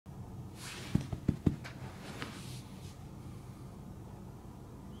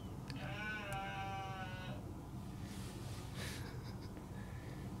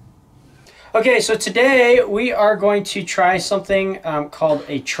Okay, so today we are going to try something called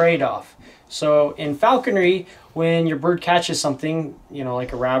a trade-off. So in falconry, when your bird catches something, you know,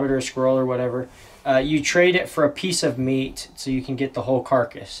 like a rabbit or a squirrel or whatever, you trade it for a piece of meat so you can get the whole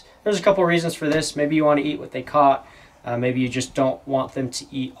carcass. There's a couple reasons for this. Maybe you want to eat what they caught. Maybe you just don't want them to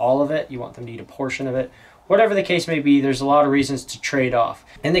eat all of it. You want them to eat a portion of it. Whatever the case may be, there's a lot of reasons to trade off.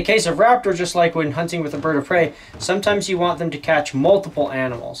 In the case of raptor, just like when hunting with a bird of prey, sometimes you want them to catch multiple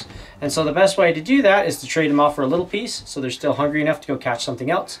animals. And so the best way to do that is to trade them off for a little piece, so they're still hungry enough to go catch something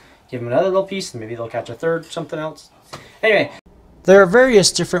else. Give them another little piece, and maybe they'll catch a third, something else. Anyway, there are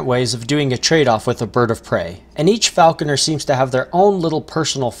various different ways of doing a trade-off with a bird of prey, and each falconer seems to have their own little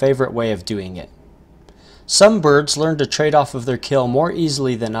personal favorite way of doing it. Some birds learn to trade off of their kill more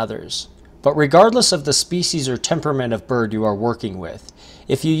easily than others. But regardless of the species or temperament of bird you are working with,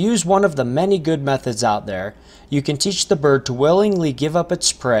 if you use one of the many good methods out there, you can teach the bird to willingly give up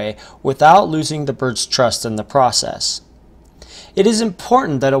its prey without losing the bird's trust in the process. It is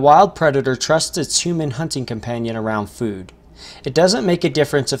important that a wild predator trusts its human hunting companion around food. It doesn't make a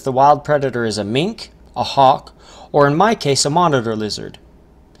difference if the wild predator is a mink, a hawk, or in my case a monitor lizard.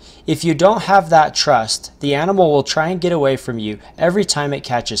 If you don't have that trust, the animal will try and get away from you every time it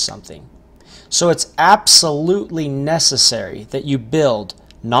catches something. So it's absolutely necessary that you build,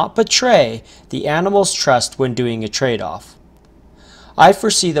 not betray, the animal's trust when doing a trade-off. I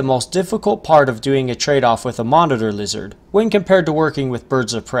foresee the most difficult part of doing a trade-off with a monitor lizard, when compared to working with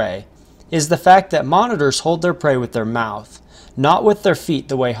birds of prey, is the fact that monitors hold their prey with their mouth, not with their feet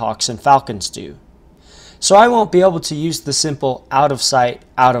the way hawks and falcons do. So I won't be able to use the simple out of sight,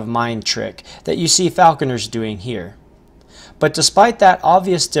 out of mind trick that you see falconers doing here. But despite that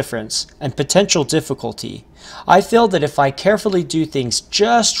obvious difference and potential difficulty, I feel that if I carefully do things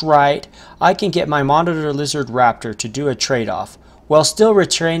just right, I can get my monitor lizard raptor to do a trade-off while still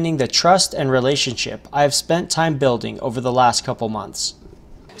retaining the trust and relationship I have spent time building over the last couple months.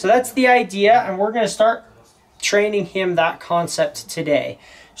 So that's the idea, and we're going to start training him that concept today.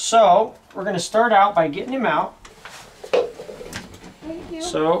 So we're going to start out by getting him out. Thank you.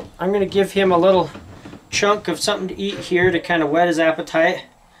 So I'm going to give him a little chunk of something to eat here to kind of whet his appetite.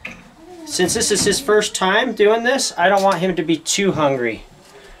 Since this is his first time doing this, I don't want him to be too hungry.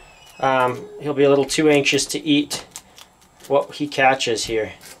 He'll be a little too anxious to eat what he catches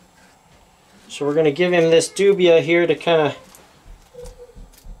here. So we're going to give him this dubia here to kind of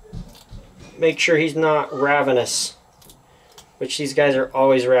make sure he's not ravenous, which these guys are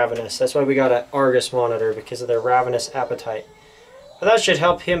always ravenous. That's why we got an Argus monitor, because of their ravenous appetite. But that should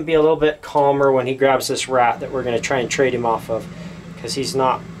help him be a little bit calmer when he grabs this rat that we're going to try and trade him off of, because he's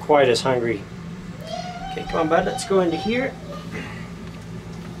not quite as hungry. Okay, come on bud, let's go into here.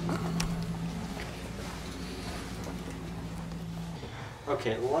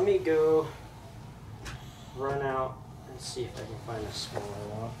 Okay, let me go run out and see if I can find a smaller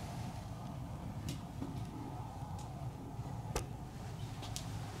one.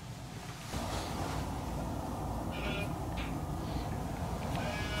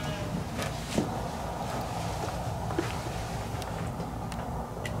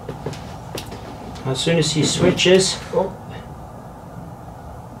 As soon as he switches, oh,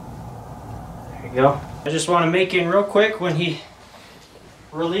 there you go. I just want to make in real quick when he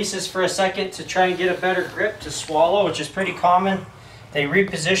releases for a second to try and get a better grip to swallow, which is pretty common. They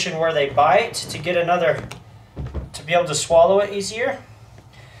reposition where they bite to get another, to be able to swallow it easier.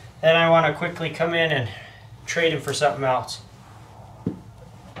 Then I want to quickly come in and trade him for something else.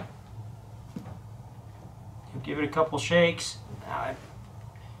 Give it a couple shakes.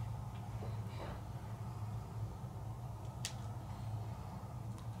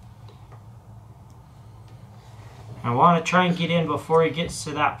 I want to try and get in before he gets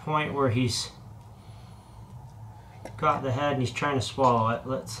to that point where he's got the head and he's trying to swallow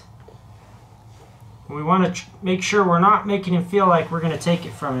it. We want to make sure we're not making him feel like we're going to take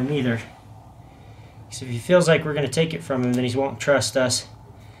it from him either. Because if he feels like we're going to take it from him, then he won't trust us.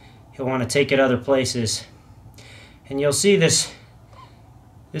 He'll want to take it other places. And you'll see this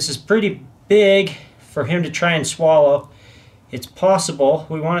is pretty big for him to try and swallow. It's possible.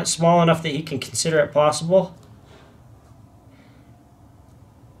 We want it small enough that he can consider it possible.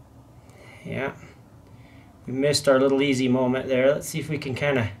 Yeah, we missed our little easy moment there. Let's see if we can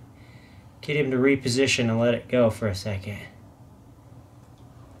kind of get him to reposition and let it go for a second.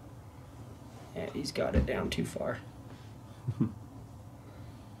 Yeah, he's got it down too far. You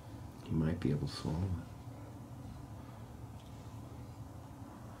might be able to swallow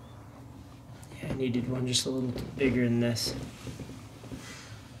it. Yeah, I needed one just a little bigger than this.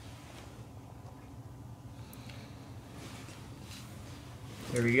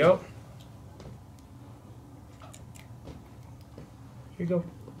 There we go. you go.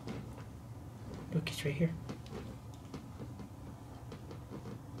 Look, he's right here.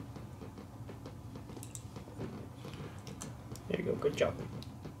 There you go, good job.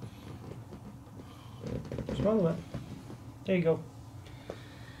 Swallow it. There you go.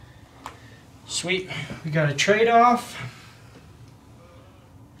 Sweet, we got a trade-off.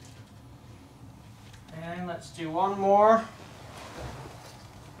 And let's do one more.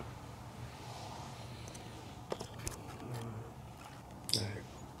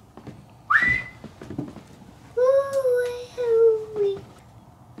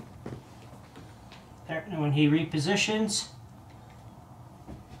 There, and when he repositions,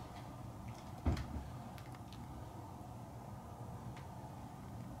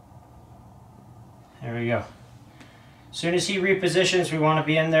 there we go. As soon as he repositions, we want to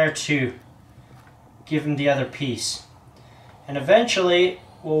be in there to give him the other piece. And eventually,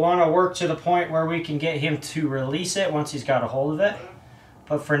 we'll want to work to the point where we can get him to release it once he's got a hold of it.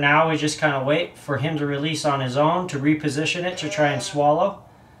 But for now, we just kind of wait for him to release on his own, to reposition it, to try and swallow.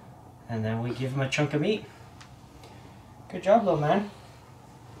 And then we give him a chunk of meat. Good job, little man.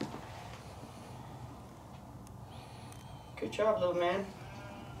 Good job, little man.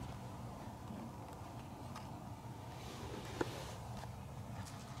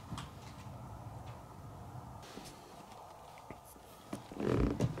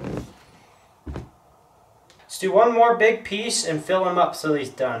 Let's do one more big piece and fill him up so he's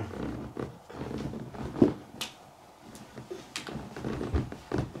done.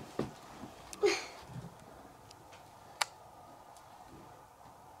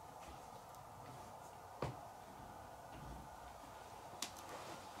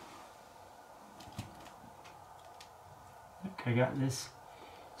 Look, I got this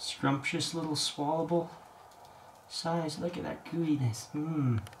scrumptious little swallowable size. Look at that gooiness.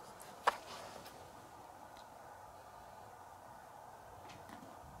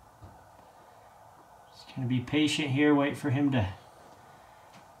 Just gonna be patient here, wait for him to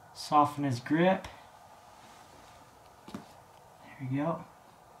soften his grip. There you go.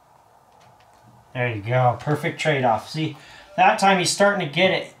 There you go, perfect trade-off. See, that time he's starting to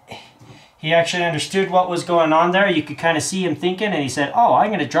get it. He actually understood what was going on there. You could kind of see him thinking, and he said, oh,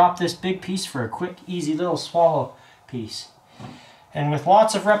 I'm gonna drop this big piece for a quick, easy little swallow piece. And with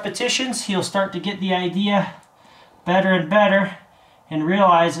lots of repetitions, he'll start to get the idea better and better and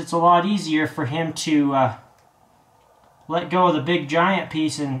realize it's a lot easier for him to let go of the big giant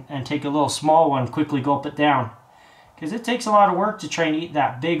piece and take a little small one, quickly gulp it down. Because it takes a lot of work to try and eat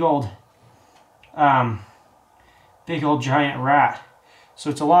that big old giant rat. So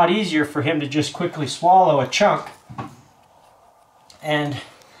it's a lot easier for him to just quickly swallow a chunk. And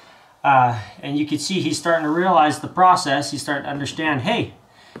you can see he's starting to realize the process. He's starting to understand, hey,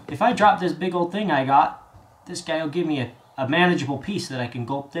 if I drop this big old thing I got, this guy will give me a manageable piece that I can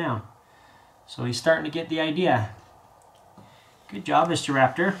gulp down. So he's starting to get the idea. Good job, Mr.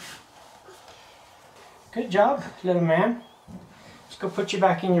 Raptor. Good job, little man. Let's go put you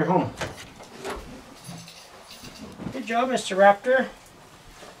back in your home. Good job, Mr. Raptor.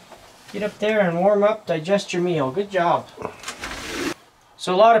 Get up there and warm up, digest your meal. Good job.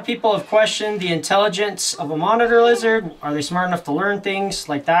 So a lot of people have questioned the intelligence of a monitor lizard. Are they smart enough to learn things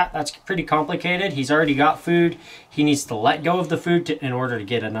like that? That's pretty complicated. He's already got food. He needs to let go of the food in order to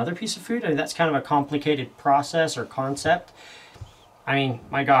get another piece of food. I mean, that's kind of a complicated process or concept. I mean,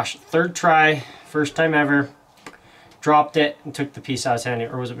 my gosh, third try, first time ever, dropped it and took the piece I was handing,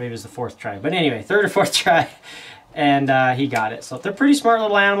 or was it maybe it was the fourth try? But anyway, third or fourth try, and he got it. So they're pretty smart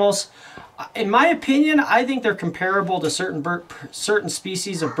little animals. In my opinion, I think they're comparable to certain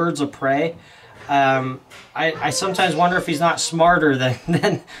species of birds of prey. I sometimes wonder if he's not smarter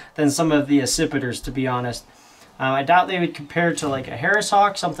than some of the accipiters, to be honest. I doubt they would compare to like a Harris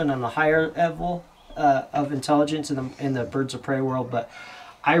hawk, something on the higher level of intelligence in the birds of prey world. But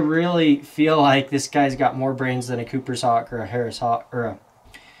I really feel like this guy's got more brains than a Cooper's hawk or a Harris hawk or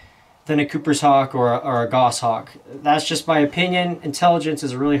than a Cooper's hawk or a goshawk. That's just my opinion. Intelligence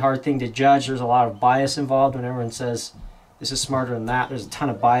is a really hard thing to judge. There's a lot of bias involved when everyone says this is smarter than that. There's a ton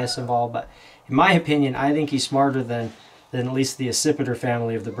of bias involved, but in my opinion, I think he's smarter than at least the accipiter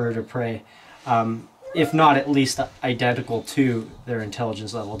family of the bird of prey, if not at least identical to their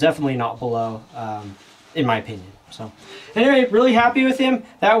intelligence level. Definitely not below, in my opinion. So anyway, really happy with him.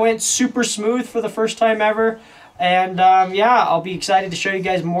 That went super smooth for the first time ever. And yeah, I'll be excited to show you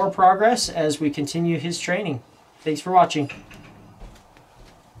guys more progress as we continue his training. Thanks for watching.